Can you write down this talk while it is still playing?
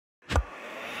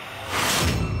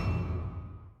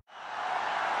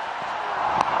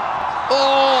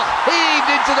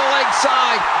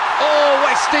side. Oh,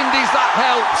 West Indies, that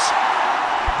helps.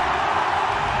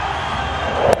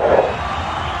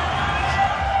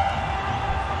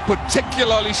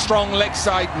 Particularly strong leg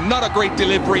side, not a great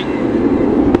delivery.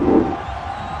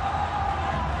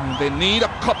 And they need a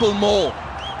couple more.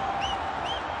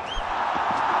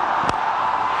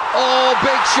 Oh,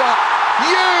 big shot,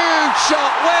 huge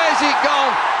shot, where's it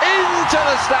gone? Into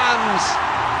the stands.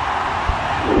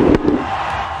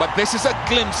 But this is a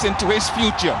glimpse into his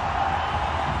future.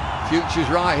 Future's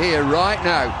right here, right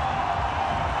now.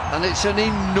 And it's an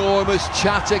enormous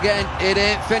chat again. It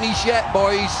ain't finished yet,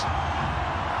 boys.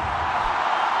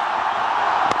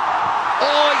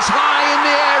 Oh, it's high in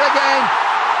the air again.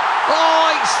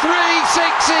 Oh, it's 3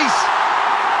 sixes.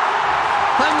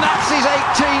 And that's his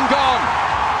 18 gone.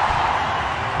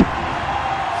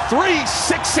 3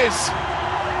 sixes.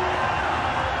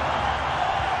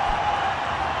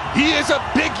 He is a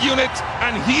big unit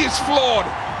and he is flawed.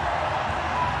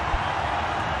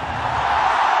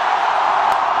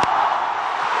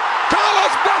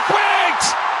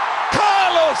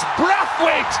 Carlos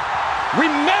Brathwaite!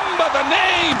 Remember the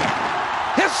name!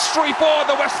 History for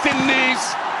the West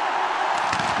Indies.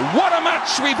 What a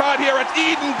match we've had here at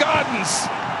Eden Gardens.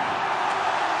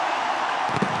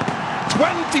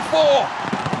 24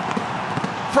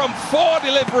 from 4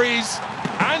 deliveries,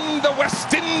 and the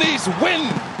West Indies win.